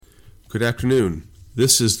Good afternoon.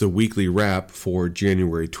 This is the weekly wrap for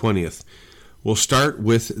January 20th. We'll start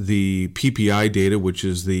with the PPI data, which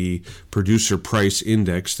is the producer price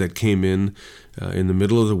index that came in the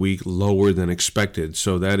middle of the week lower than expected.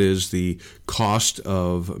 So that is the cost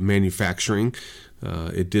of manufacturing.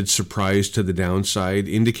 It did surprise to the downside,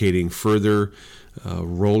 indicating further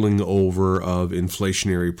rolling over of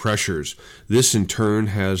inflationary pressures. This in turn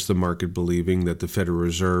has the market believing that the Federal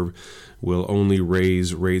Reserve will only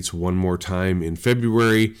raise rates one more time in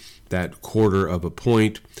February, that quarter of a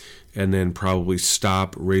point, and then probably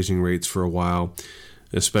stop raising rates for a while,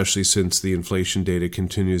 especially since the inflation data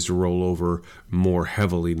continues to roll over more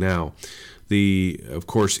heavily now. The, of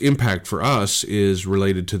course, impact for us is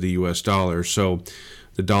related to the U.S. dollar. So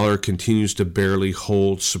the dollar continues to barely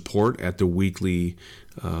hold support at the weekly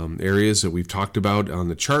areas that we've talked about on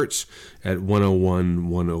the charts at 101,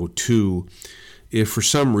 102. If for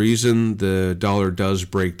some reason the dollar does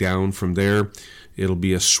break down from there, it'll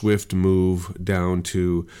be a swift move down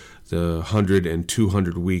to the 100 and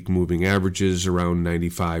 200 week moving averages around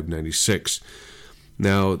 95, 96.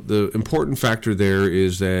 Now, the important factor there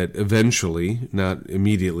is that eventually, not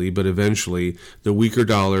immediately, but eventually, the weaker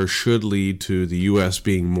dollar should lead to the U.S.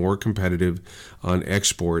 being more competitive on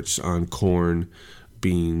exports on corn,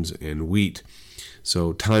 beans, and wheat.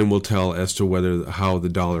 So time will tell as to how the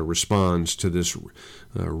dollar responds to this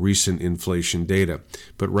recent inflation data.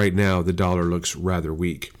 But right now, the dollar looks rather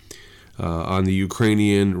weak. On the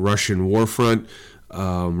Ukrainian-Russian war front,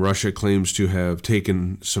 Russia claims to have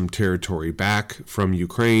taken some territory back from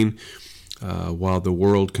Ukraine, while the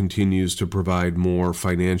world continues to provide more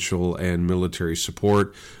financial and military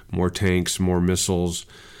support, more tanks, more missiles,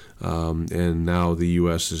 and now the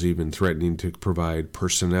U.S. is even threatening to provide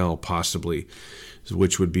personnel, possibly,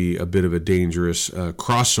 which would be a bit of a dangerous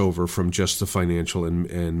crossover from just the financial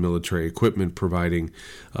and military equipment providing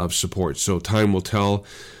of support. So time will tell.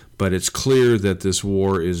 But it's clear that this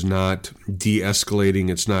war is not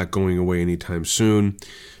de-escalating. It's not going away anytime soon,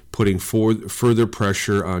 putting further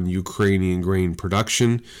pressure on Ukrainian grain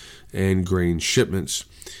production and grain shipments.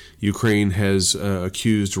 Ukraine has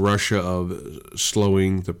accused Russia of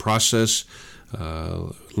slowing the process,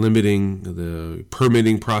 limiting the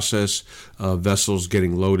permitting process of vessels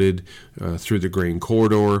getting loaded through the grain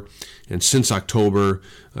corridor. And since October,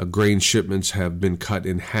 grain shipments have been cut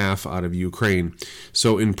in half out of Ukraine.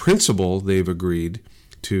 So in principle, they've agreed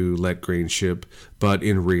to let grain ship, but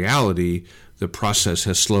in reality, the process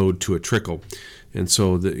has slowed to a trickle. And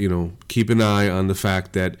so, keep an eye on the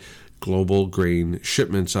fact that global grain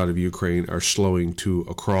shipments out of Ukraine are slowing to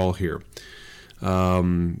a crawl here.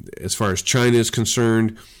 As far as China is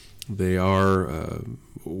concerned, they are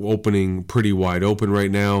opening pretty wide open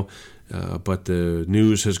right now, but the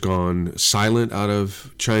news has gone silent out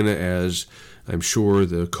of China, as I'm sure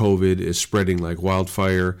the COVID is spreading like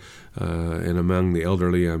wildfire, and among the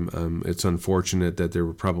elderly, it's unfortunate that there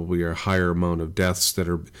probably are a higher amount of deaths that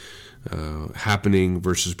are happening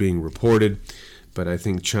versus being reported. But I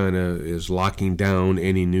think China is locking down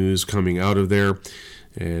any news coming out of there,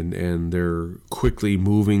 and they're quickly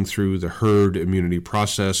moving through the herd immunity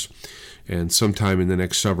process. And sometime in the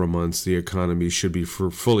next several months, the economy should be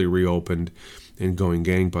fully reopened and going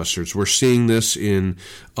gangbusters. We're seeing this in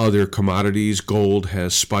other commodities. Gold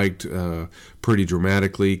has spiked pretty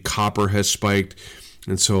dramatically. Copper has spiked.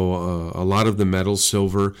 And so a lot of the metals,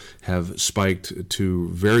 silver, have spiked to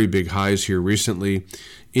very big highs here recently,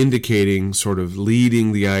 indicating, sort of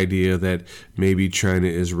leading the idea that maybe China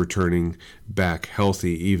is returning back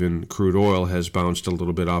healthy. Even crude oil has bounced a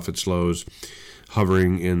little bit off its lows,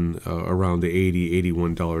 hovering in around the $80,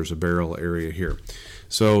 $81 a barrel area here.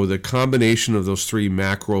 So the combination of those three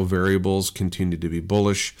macro variables continue to be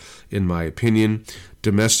bullish, in my opinion.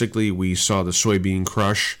 Domestically, we saw the soybean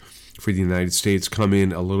crush for the United States come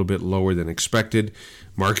in a little bit lower than expected.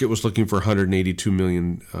 Market was looking for 182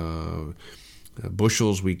 million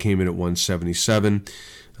bushels. We came in at 177.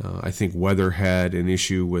 I think weather had an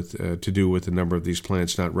issue with to do with the number of these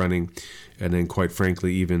plants not running, and then quite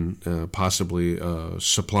frankly even possibly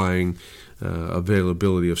supplying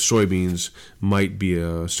availability of soybeans might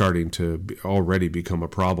be starting to already become a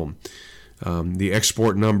problem. The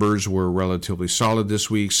export numbers were relatively solid this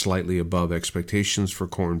week, slightly above expectations for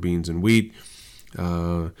corn, beans, and wheat.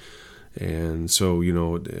 And so,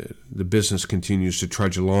 the business continues to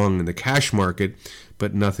trudge along in the cash market,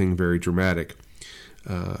 but nothing very dramatic.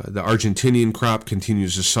 The Argentinian crop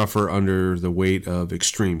continues to suffer under the weight of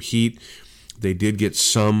extreme heat. They did get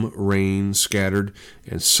some rain scattered,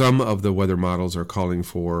 and some of the weather models are calling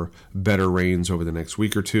for better rains over the next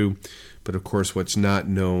week or two. But of course, what's not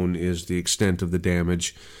known is the extent of the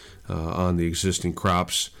damage on the existing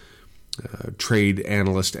crops. Trade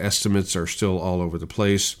analyst estimates are still all over the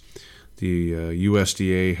place. The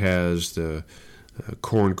USDA has the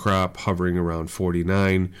corn crop hovering around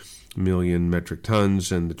 49 million metric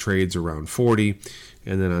tons, and the trade's around 40.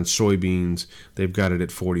 And then on soybeans, they've got it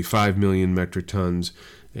at 45 million metric tons,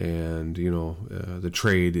 and the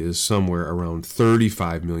trade is somewhere around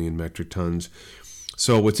 35 million metric tons.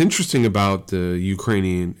 So what's interesting about the the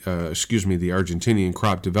Argentinian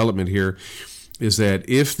crop development here is that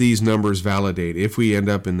if these numbers validate, if we end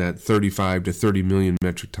up in that 35 to 30 million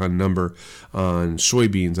metric ton number on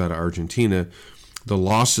soybeans out of Argentina, the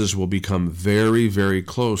losses will become very, very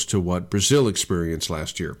close to what Brazil experienced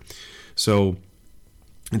last year. So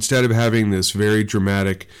instead of having this very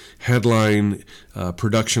dramatic headline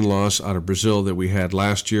production loss out of Brazil that we had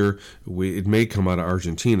last year, it may come out of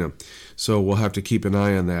Argentina. So we'll have to keep an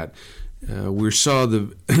eye on that. We saw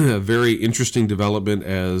the very interesting development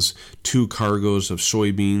as 2 cargoes of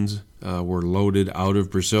soybeans were loaded out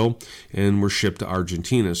of Brazil and were shipped to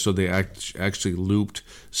Argentina. So they actually looped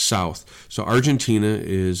south. So Argentina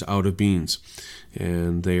is out of beans,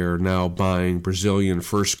 and they are now buying Brazilian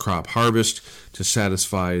first crop harvest to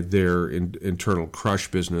satisfy their internal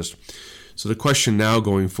crush business. So the question now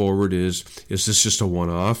going forward is this just a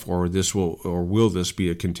one-off, or will this be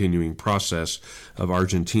a continuing process of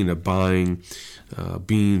Argentina buying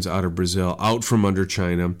beans out of Brazil, out from under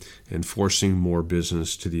China, and forcing more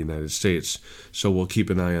business to the United States? So we'll keep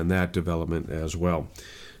an eye on that development as well.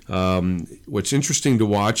 What's interesting to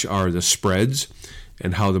watch are the spreads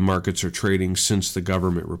and how the markets are trading since the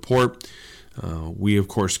government report. We, of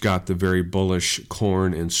course, got the very bullish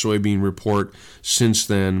corn and soybean report. Since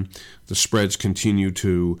then, the spreads continue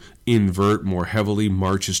to invert more heavily.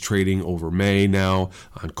 March is trading over May now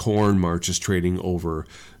on corn. March is trading over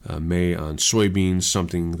May on soybeans,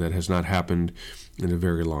 something that has not happened in a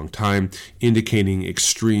very long time, indicating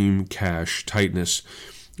extreme cash tightness.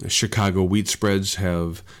 Chicago wheat spreads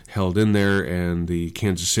have held in there, and the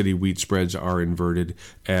Kansas City wheat spreads are inverted,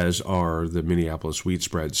 as are the Minneapolis wheat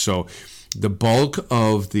spreads. So the bulk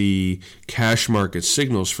of the cash market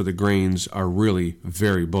signals for the grains are really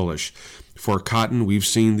very bullish. For cotton, we've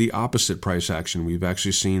seen the opposite price action. We've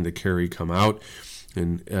actually seen the carry come out,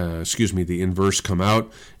 and the inverse come out,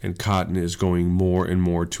 and cotton is going more and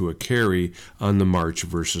more to a carry on the March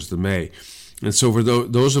versus the May. And so for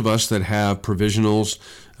those of us that have provisionals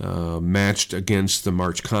matched against the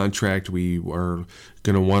March contract, we are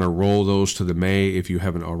going to want to roll those to the May if you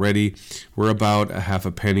haven't already. We're about a half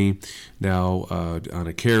a penny now on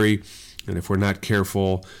a carry. And if we're not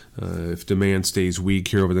careful, if demand stays weak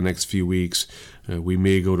here over the next few weeks, we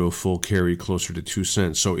may go to a full carry closer to 2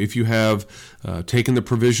 cents. So if you have taken the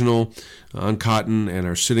provisional on cotton and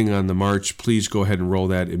are sitting on the March, please go ahead and roll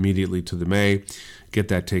that immediately to the May. Get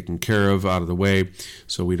that taken care of, out of the way,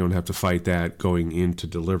 so we don't have to fight that going into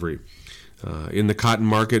delivery. In the cotton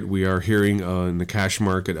market, we are hearing in the cash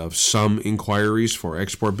market of some inquiries for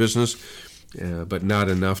export business, but not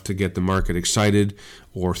enough to get the market excited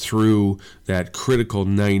or through that critical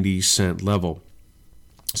 90-cent level.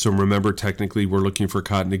 So remember, technically, we're looking for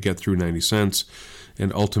cotton to get through 90 cents.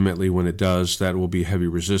 And ultimately, when it does, that will be heavy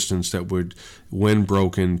resistance that would, when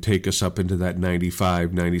broken, take us up into that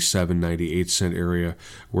 95, 97, 98 cent area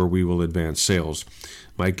where we will advance sales.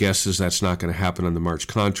 My guess is that's not going to happen on the March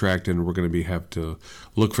contract, and we're going to have to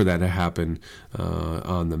look for that to happen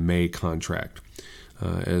on the May contract.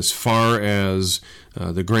 As far as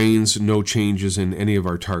the grains, no changes in any of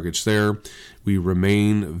our targets there. We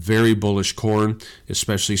remain very bullish corn,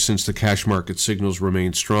 especially since the cash market signals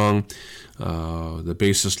remain strong. The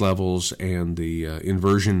basis levels and the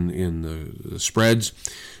inversion in the spreads.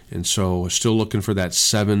 And so still looking for that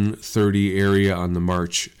 730 area on the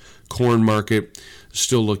March corn market.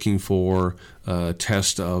 Still looking for a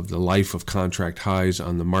test of the life of contract highs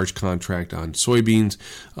on the March contract on soybeans,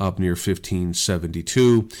 up near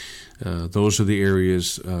 1572. Those are the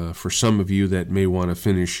areas for some of you that may want to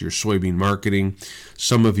finish your soybean marketing.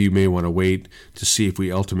 Some of you may want to wait to see if we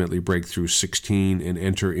ultimately break through 16 and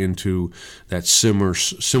enter into that similar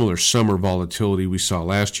summer volatility we saw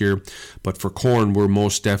last year. But for corn, we're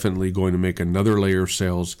most definitely going to make another layer of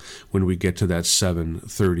sales when we get to that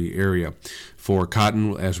 730 area. For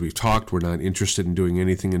cotton, as we've talked, we're not interested in doing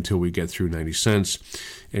anything until we get through 90 cents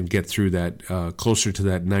and get through that closer to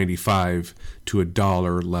that 95 to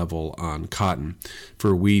 $1 level on cotton.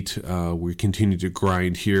 For wheat, we continue to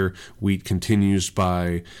grind here. Wheat continues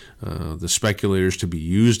by the speculators to be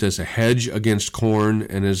used as a hedge against corn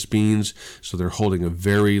and as beans, so they're holding a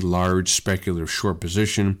very large speculative short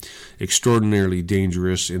position, extraordinarily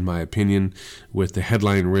dangerous in my opinion, with the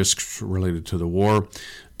headline risks related to the war.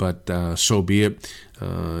 but so be it.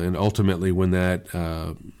 And ultimately, when that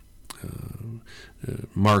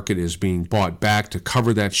market is being bought back to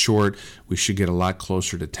cover that short, we should get a lot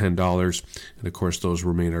closer to $10. And of course, those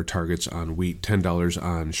remain our targets on wheat: $10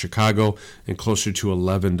 on Chicago and closer to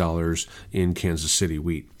 $11 in Kansas City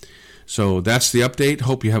wheat. So that's the update.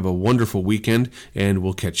 Hope you have a wonderful weekend, and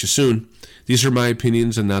we'll catch you soon. These are my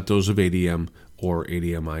opinions and not those of ADM or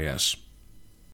ADMIS.